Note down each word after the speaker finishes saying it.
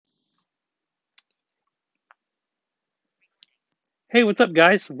Hey, what's up,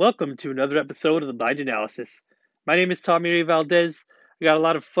 guys? Welcome to another episode of the Blind Analysis. My name is Tommy Ray Valdez. We got a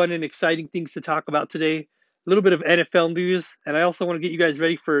lot of fun and exciting things to talk about today. A little bit of NFL news, and I also want to get you guys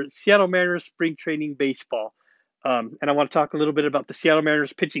ready for Seattle Mariners spring training baseball. And I want to talk a little bit about the Seattle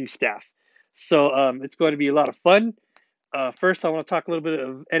Mariners pitching staff. It's going to be a lot of fun. First, I want to talk a little bit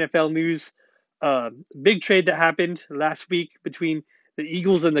of NFL news. Big trade that happened last week between the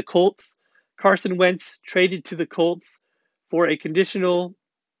Eagles and the Colts. Carson Wentz traded to the Colts for a conditional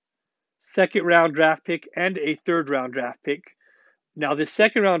second round draft pick and a third round draft pick. Now, this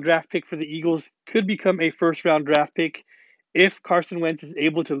second round draft pick for the Eagles could become a first round draft pick if Carson Wentz is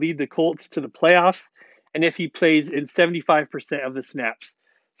able to lead the Colts to the playoffs and if he plays in 75% of the snaps.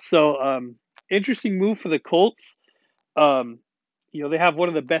 Interesting move for the Colts. Um, they have one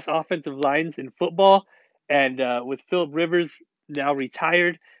of the best offensive lines in football, and with Philip Rivers now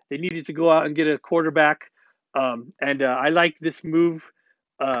retired, they needed to go out and get a quarterback. I like this move.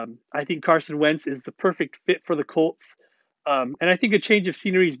 I think Carson Wentz is the perfect fit for the Colts, and I think a change of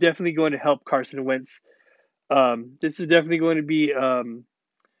scenery is definitely going to help Carson Wentz. This is definitely going to be a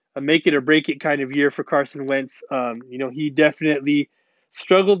make it or break it kind of year for Carson Wentz. He definitely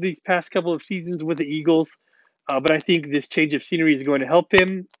struggled these past couple of seasons with the Eagles, but I think this change of scenery is going to help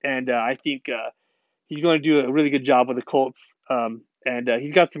him, and I think he's going to do a really good job with the Colts. And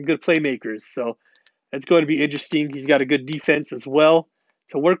he's got some good playmakers, so it's going to be interesting. He's got a good defense as well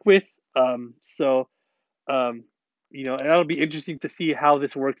to work with. Um, that'll be interesting to see how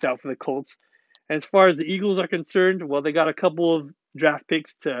this works out for the Colts. And as far as the Eagles are concerned, well, they got a couple of draft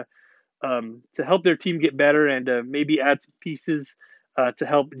picks to help their team get better and maybe add some pieces to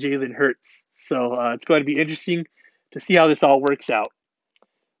help Jalen Hurts. It's going to be interesting to see how this all works out.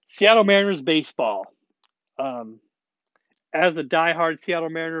 Seattle Mariners baseball. Um, as a diehard Seattle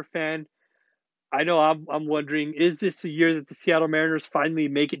Mariner fan, I know I'm wondering, is this the year that the Seattle Mariners finally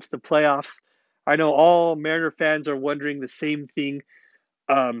make it to the playoffs? I know all Mariner fans are wondering the same thing.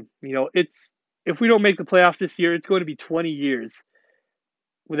 It's if we don't make the playoffs this year, it's going to be 20 years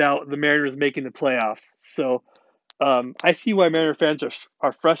without the Mariners making the playoffs. I see why Mariner fans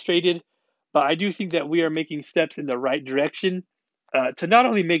are frustrated, but I do think that we are making steps in the right direction to not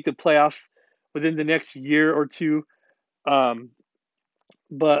only make the playoffs within the next year or two, um,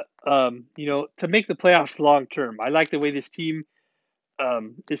 but to make the playoffs long term. I like the way this team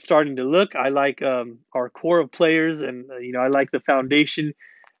is starting to look. I like our core of players, and I like the foundation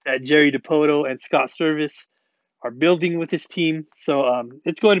that Jerry DePoto and Scott Service are building with this team.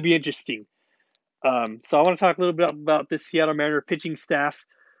 It's going to be interesting. I want to talk a little bit about this Seattle Mariner pitching staff.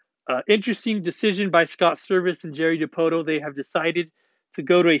 Interesting decision by Scott Service and Jerry DePoto. They have decided to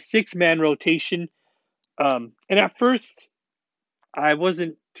go to a six-man rotation. And at first, I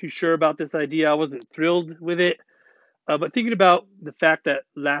wasn't too sure about this idea. I wasn't thrilled with it. But thinking about the fact that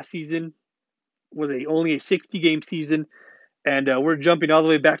last season was only a 60-game season, and we're jumping all the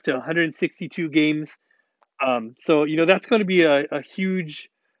way back to 162 games. That's going to be a huge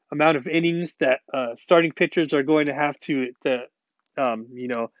amount of innings that starting pitchers are going to have um, you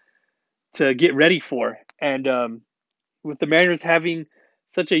know, to get ready for. And with the Mariners having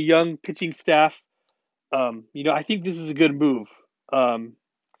such a young pitching staff, I think this is a good move. Um,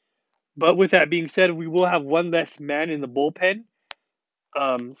 but with that being said, we will have one less man in the bullpen.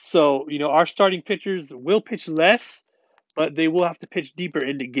 Our starting pitchers will pitch less, but they will have to pitch deeper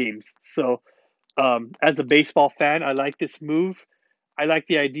into games. As a baseball fan, I like this move. I like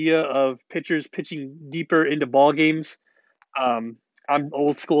the idea of pitchers pitching deeper into ball games. Um, I'm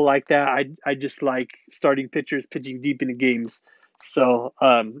old school like that. I just like starting pitchers pitching deep into games.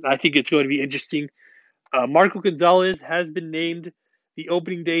 I think it's going to be interesting. Marco Gonzalez has been named the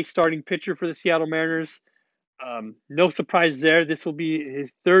opening day starting pitcher for the Seattle Mariners. No surprise there. This will be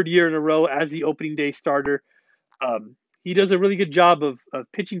his third year in a row as the opening day starter. He does a really good job of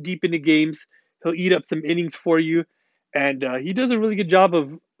pitching deep into games. He'll eat up some innings for you, and he does a really good job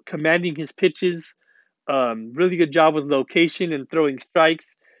of commanding his pitches. Really good job with location and throwing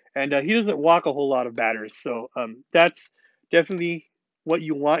strikes, and he doesn't walk a whole lot of batters. That's definitely what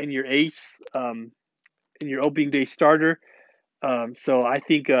you want in your ace, in your opening day starter. I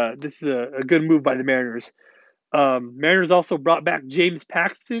think this is a good move by the Mariners. Mariners also brought back James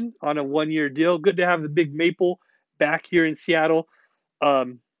Paxton on a 1 year deal. Good to have the big maple back here in Seattle.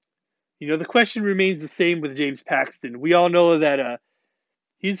 Um, the question remains the same with James Paxton. We all know that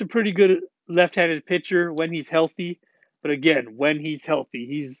he's a pretty good left-handed pitcher when he's healthy. But again, when he's healthy,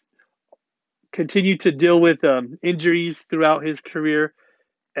 he's continued to deal with injuries throughout his career.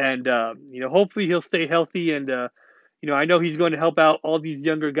 And, hopefully he'll stay healthy. And, I know he's going to help out all these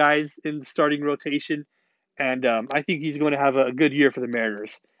younger guys in the starting rotation. and I think he's going to have a good year for the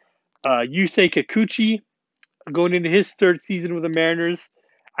Mariners. Yusei Kikuchi going into his third season with the Mariners.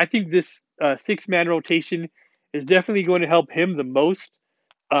 I think this six-man rotation is definitely going to help him the most.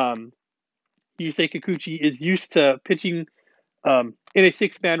 Um, Yusei Kikuchi is used to pitching in a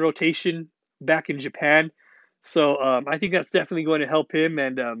six-man rotation back in Japan, so I think that's definitely going to help him,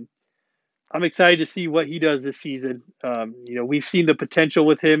 and I'm excited to see what he does this season. We've seen the potential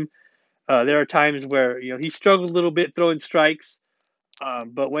with him. There are times where he struggled a little bit throwing strikes,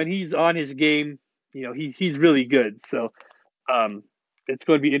 but when he's on his game, he's really good. So um, it's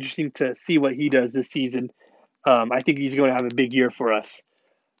going to be interesting to see what he does this season. I think he's going to have a big year for us.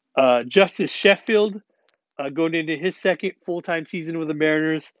 Justice Sheffield going into his second full time season with the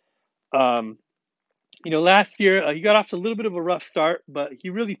Mariners. Um, last year he got off to a little bit of a rough start, but he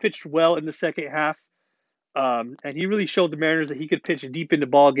really pitched well in the second half. And he really showed the Mariners that he could pitch deep into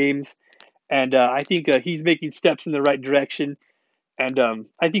ball games. And I think he's making steps in the right direction. And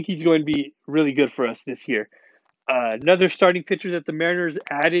I think he's going to be really good for us this year. Another starting pitcher that the Mariners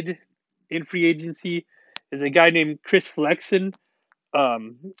added in free agency is a guy named Chris Flexen.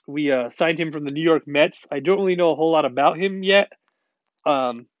 We signed him from the New York Mets. I don't really know a whole lot about him yet,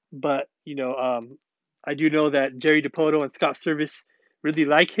 but I do know that Jerry Dipoto and Scott Service really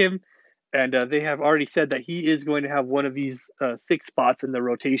like him, and they have already said that he is going to have one of these six spots in the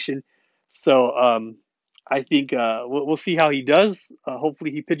rotation. So I think we'll see how he does.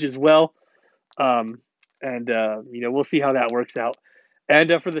 Hopefully, he pitches well, um, and we'll see how that works out.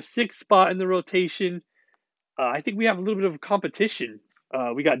 And for the sixth spot in the rotation, I think we have a little bit of competition.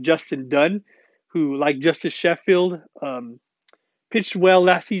 We got Justin Dunn, who, like Justice Sheffield, pitched well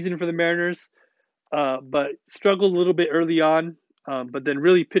last season for the Mariners, but struggled a little bit early on, but then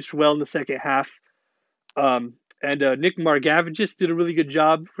really pitched well in the second half. And Nick Margavagis did a really good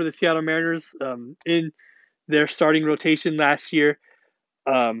job for the Seattle Mariners in their starting rotation last year.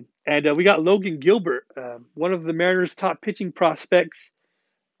 And we got Logan Gilbert, one of the Mariners' top pitching prospects.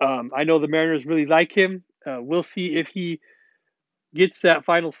 I know the Mariners really like him. We'll see if he gets that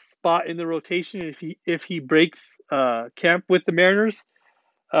final spot in the rotation, if he breaks camp with the Mariners.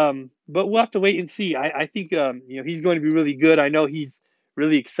 But we'll have to wait and see. I think he's going to be really good. I know he's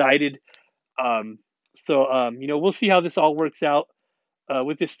really excited. Um, so we'll see how this all works out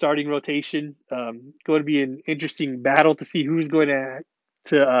with this starting rotation. Going to be an interesting battle to see who's going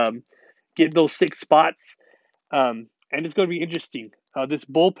to get those six spots. And it's going to be interesting. This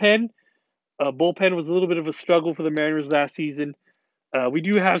bullpen was a little bit of a struggle for the Mariners last season. We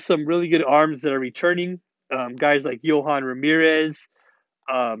do have some really good arms that are returning. Guys like Johan Ramirez,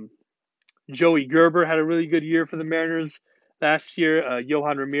 um, Joey Gerber had a really good year for the Mariners last year.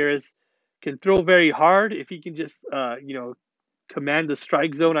 Johan Ramirez can throw very hard if he can just command the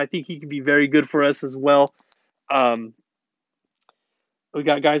strike zone. I think he can be very good for us as well. Um, we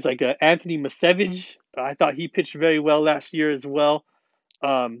got guys like Anthony Masevich. I thought he pitched very well last year as well.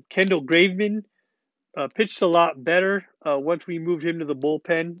 Kendall Graveman pitched a lot better once we moved him to the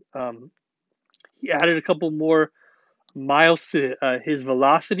bullpen. He added a couple more miles to his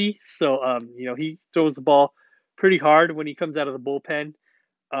velocity, so he throws the ball pretty hard when he comes out of the bullpen.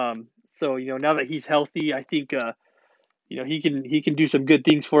 So now that he's healthy, I think he can do some good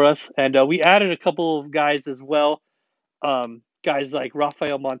things for us. And we added a couple of guys as well, guys like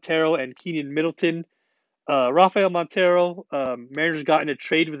Rafael Montero and Keenan Middleton. Rafael Montero, Mariners got in a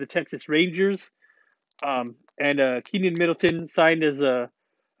trade with the Texas Rangers, and Keenan Middleton signed as a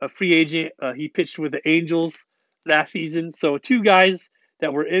free agent. He pitched with the Angels last season. So two guys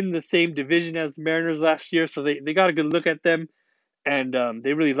that were in the same division as the Mariners last year. So they got a good look at them, and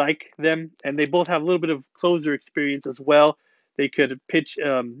they really like them. And they both have a little bit of closer experience as well. They could pitch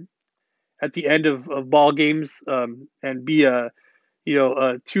at the end of ball games and be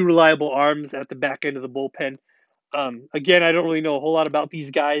two reliable arms at the back end of the bullpen. Again, I don't really know a whole lot about these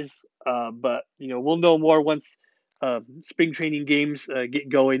guys, but we'll know more once spring training games get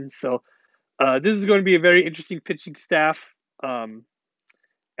going. So this is going to be a very interesting pitching staff, um,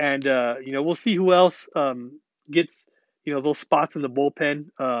 and we'll see who else gets those spots in the bullpen.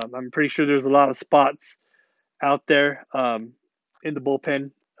 I'm pretty sure there's a lot of spots out there in the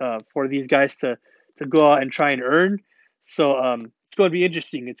bullpen for these guys to go out and try and earn. So it's going to be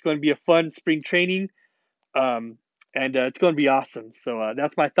interesting. It's going to be a fun spring training. Um, and it's going to be awesome. So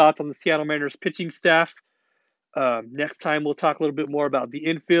that's my thoughts on the Seattle Mariners pitching staff. Next time we'll talk a little bit more about the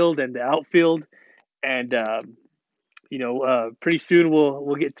infield and the outfield, and pretty soon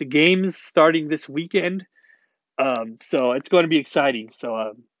we'll get to games starting this weekend. So it's going to be exciting.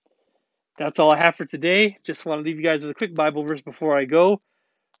 So that's all I have for today. Just want to leave you guys with a quick Bible verse before I go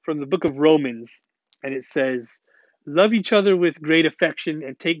from the book of Romans. and it says, "Love each other with great affection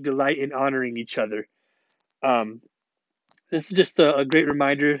and take delight in honoring each other." Um, this is just a great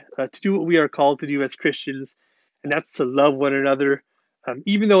reminder to do what we are called to do as Christians, and that's to love one another,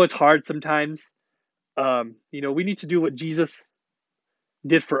 even though it's hard sometimes. We need to do what Jesus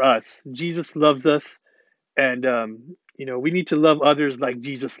did for us. Jesus loves us, and we need to love others like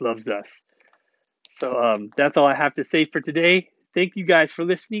Jesus loves us. So that's all I have to say for today. Thank you guys for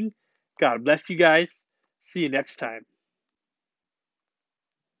listening. God bless you guys. See you next time.